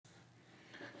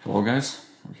Hello guys,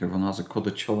 we have another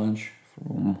coder challenge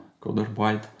from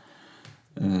Coderbyte.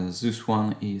 This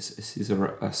one is a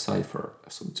Cipher Cipher,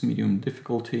 so it's medium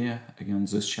difficulty. Again,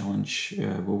 this challenge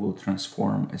we will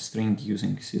transform a string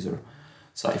using Cipher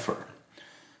Cipher.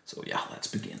 So yeah, let's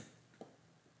begin.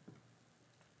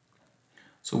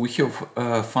 So we have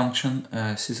a function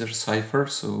Cipher Cipher,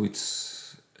 so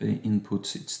its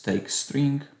inputs it takes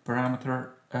string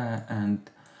parameter and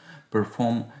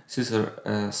perform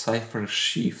Cipher Cipher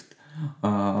shift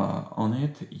on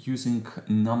it using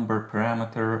number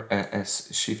parameter as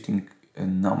shifting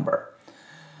number.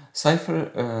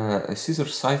 Cipher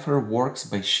works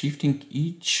by shifting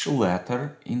each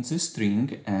letter in the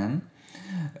string and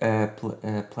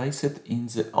place it in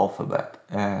the alphabet.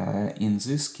 In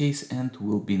this case, and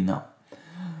will be null.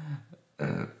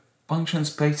 Function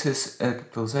spaces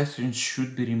capitalization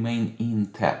should be remain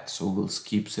intact, so we'll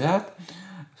skip that.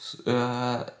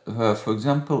 For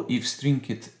example, if string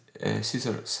it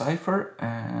Cipher Cipher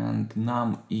and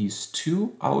num is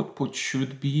 2, output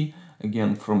should be,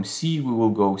 again from C we will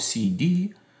go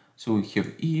CD, so we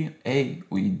have E, A,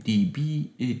 we D,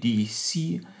 B, D,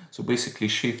 C, so basically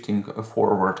shifting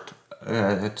forward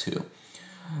 2.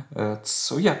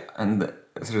 So yeah, and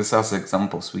there's other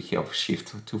examples. We have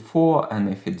shift to 4, and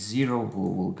if it's 0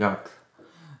 we will get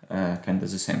kind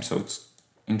of the same. So it's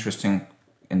interesting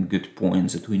and good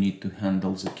points that we need to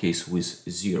handle the case with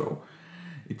 0.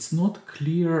 It's not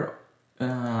clear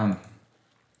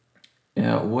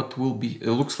what will be. It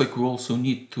looks like we also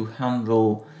need to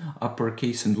handle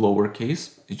uppercase and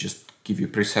lowercase. It just give you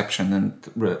perception and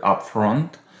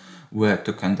upfront where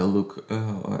to kind of look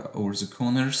over the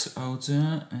corners out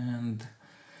there. And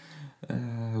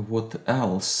what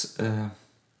else?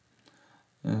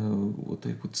 What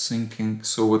I was thinking.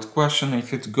 So with question,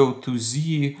 if it go to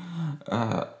Z,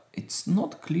 it's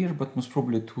not clear, but most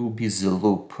probably it will be the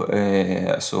loop.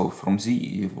 So from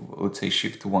Z, let's say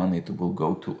shift 1, it will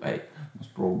go to A.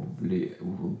 Most probably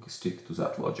we will stick to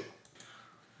that logic.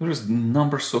 There's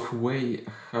numbers of ways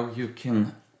how you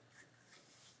can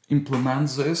implement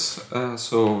this.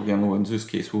 So again, in this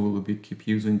case, we will keep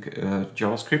using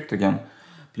JavaScript again.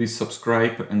 Please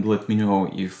subscribe and let me know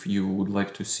if you would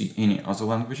like to see any other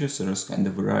languages. There is kind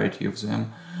of variety of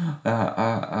them,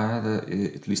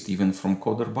 at least even from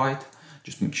Coderbyte.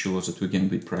 Just make sure that we can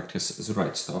practice the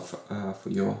right stuff for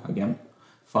your, again,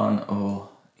 fun or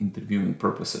interviewing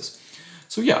purposes.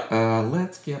 So yeah,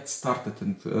 let's get started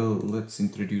and let's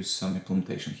introduce some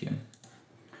implementation here.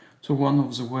 So one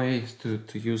of the ways to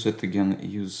use it, again,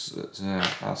 use the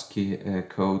ASCII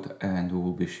code, and we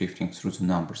will be shifting through the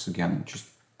numbers again. Just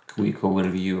quick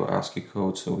overview ASCII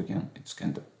code. So again, it's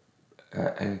kind of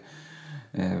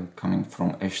coming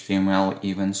from HTML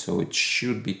even, so it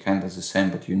should be kind of the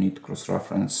same, but you need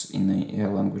cross-reference in the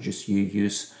languages you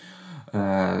use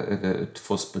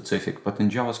for specific. But in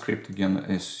JavaScript, again,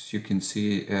 as you can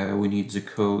see, we need the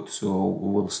code, so we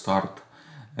will start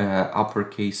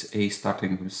uppercase A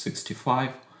starting with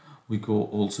 65. We go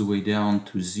all the way down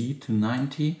to Z to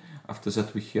 90. After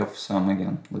that we have some,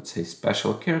 again, let's say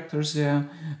special characters there,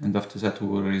 and after that we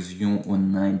will resume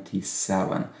on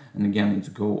 97, and again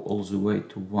it go all the way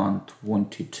to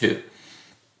 122.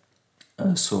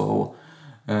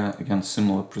 Again,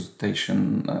 similar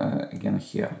presentation again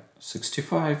here,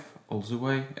 65 all the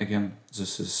way. Again,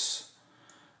 this is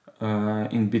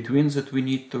in between that we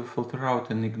need to filter out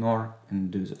and ignore and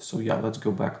do this. So yeah, let's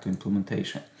go back to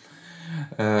implementation.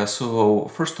 So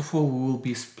first of all, we will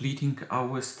be splitting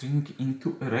our string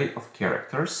into array of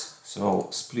characters, so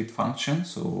split function.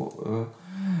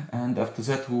 And after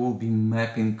that we will be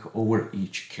mapping over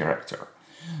each character.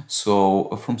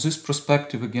 So from this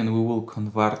perspective, again, we will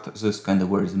convert this kind of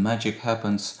where the magic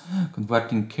happens,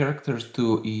 converting characters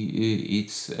to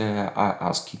its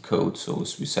ASCII code. So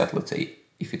as we said, let's say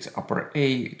if it's upper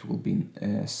A, it will be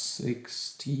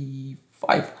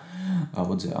 65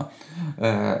 over there.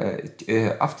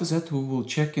 After that, we will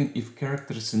check in if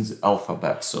characters in the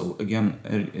alphabet. So again,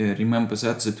 remember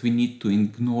that we need to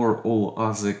ignore all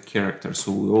other characters.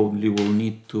 So we only will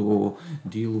need to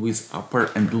deal with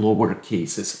upper and lower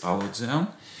cases out there.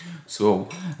 So,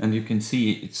 and you can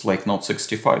see it's like not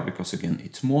 65 because again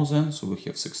it's more than, so we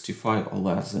have 65 or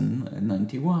less than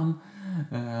 91.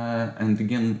 And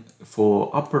again,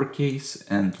 for uppercase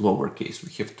and lowercase,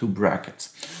 we have 2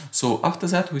 brackets. So after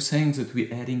that, we're saying that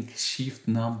we're adding shift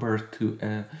number to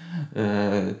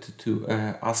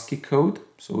ASCII code.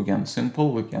 So again,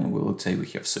 simple. Again, let's say we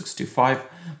have 65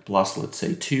 plus, let's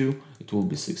say 2, it will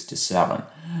be 67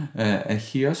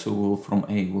 here. So from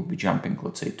A, we'll be jumping,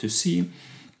 let's say, to C.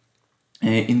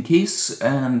 In case,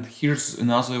 and here's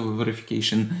another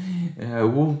verification,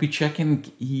 we'll be checking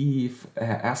if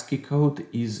ASCII code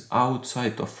is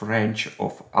outside of range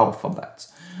of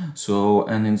alphabets. So,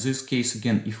 and in this case,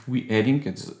 again, if we adding,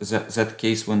 it's that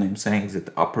case when I'm saying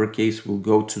that uppercase will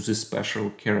go to the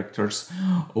special characters,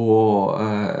 or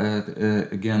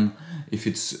again, if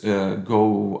it's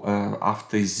go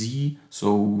after Z,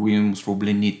 so we most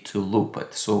probably need to loop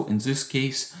it. So in this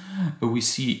case, we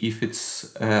see if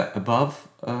it's above,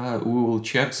 we will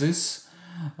check this.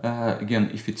 Again,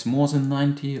 if it's more than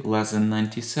 90, less than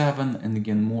 97, and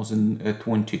again more than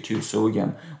 22. So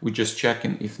again, we're just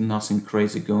checking if nothing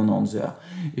crazy going on there.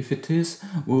 If it is,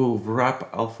 we'll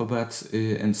wrap alphabets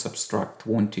and subtract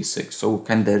 26. So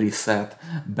kind of reset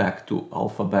back to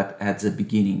alphabet at the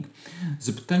beginning.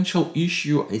 The potential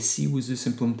issue I see with this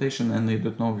implementation, and I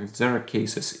don't know if there are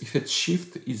cases, if its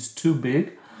shift is too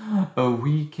big,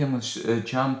 we can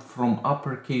jump from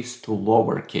uppercase to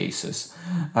lower cases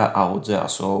out there.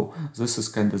 So this is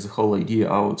kind of the whole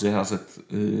idea out there,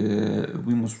 that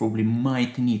we most probably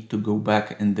might need to go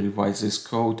back and revise this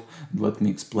code. Let me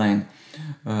explain.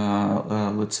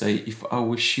 Let's say if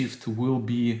our shift will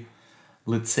be,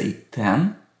 let's say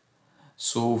 10,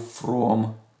 so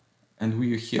from, and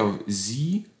we have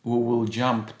Z, we will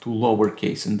jump to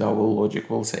lowercase, and our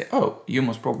logic will say, oh, you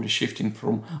must probably shifting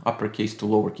from uppercase to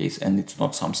lowercase, and it's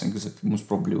not something that we most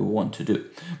probably want to do.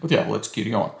 But yeah, let's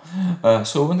carry on.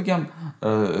 So, and again,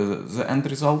 the end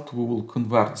result, we will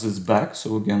convert this back.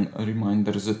 So again, a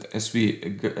reminder that as we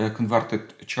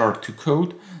converted char to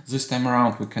code, this time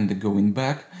around we can go in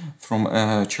back. From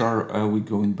char, we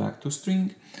going back to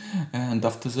string, and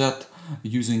after that,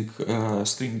 using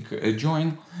string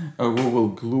join, we will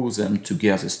glue them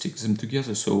together, stick them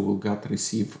together, so we'll get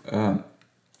receive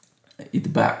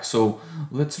it back. So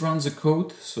let's run the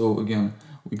code. So again,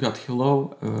 we got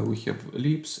hello, we have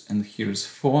ellipse, and here's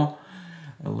for.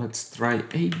 Let's try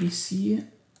ABC,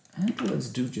 and let's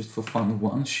do just for fun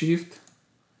one shift.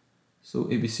 So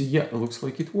ABC, yeah, it looks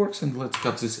like it works, and let's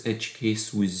cut this edge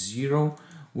case with 0.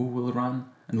 We will run,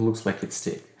 and it looks like it's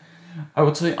stayed. I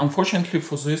would say, unfortunately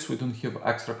for this, we don't have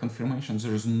extra confirmation.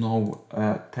 There is no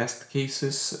test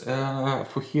cases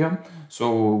for here.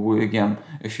 So again,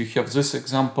 if you have these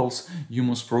examples, you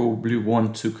must probably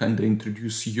want to kind of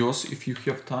introduce yours if you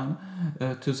have time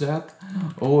to that.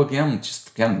 Or again, just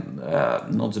again,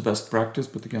 not the best practice,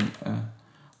 but again,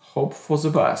 hope for the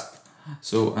best.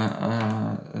 So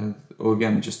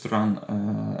again, just run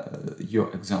your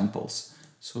examples.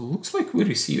 So looks like we're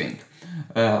receiving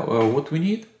what we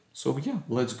need. So yeah,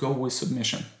 let's go with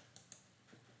submission.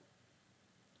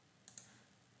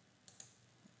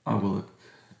 I will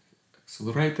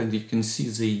accelerate, and you can see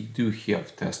they do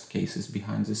have test cases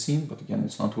behind the scene, but again,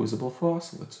 it's not visible for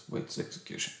us. Let's wait the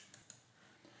execution.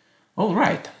 All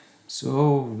right,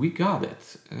 so we got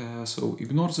it. So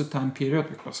ignore the time period,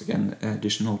 because again,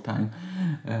 additional time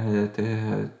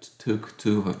took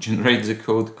to generate the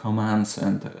code commands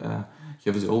and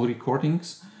have the all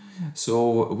recordings.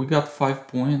 So we got 5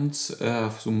 points,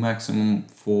 so maximum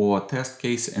for test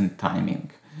case and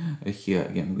timing. Here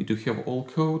again, we do have all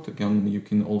code. Again, you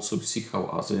can also see how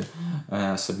other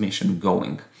submission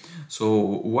going. So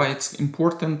why it's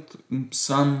important,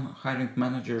 some hiring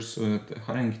managers,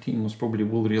 hiring teams probably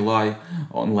will rely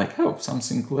on like, oh,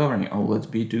 something clever, oh, let's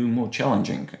be doing more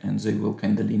challenging, and they will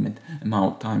kind of limit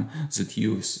amount of time that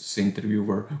you as the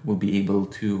interviewer will be able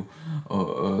to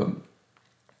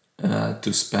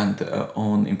spend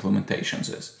on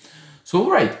implementations. So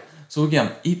all right, so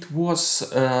again, it was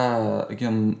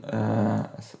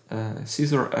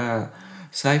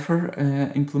Cipher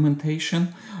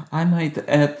implementation. I might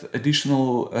add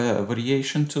additional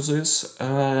variation to this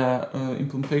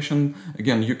implementation.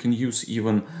 Again, you can use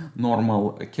even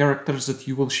normal characters that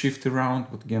you will shift around,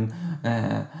 but again,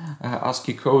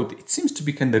 ASCII code, it seems to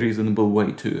be kind of reasonable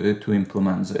way to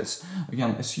implement this.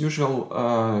 Again, as usual,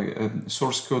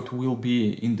 source code will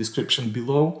be in description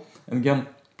below. And again,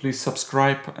 please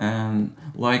subscribe and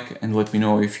like, and let me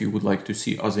know if you would like to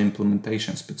see other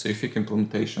implementation, specific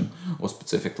implementation or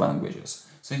specific languages.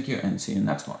 Thank you, and see you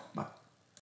next one. Bye.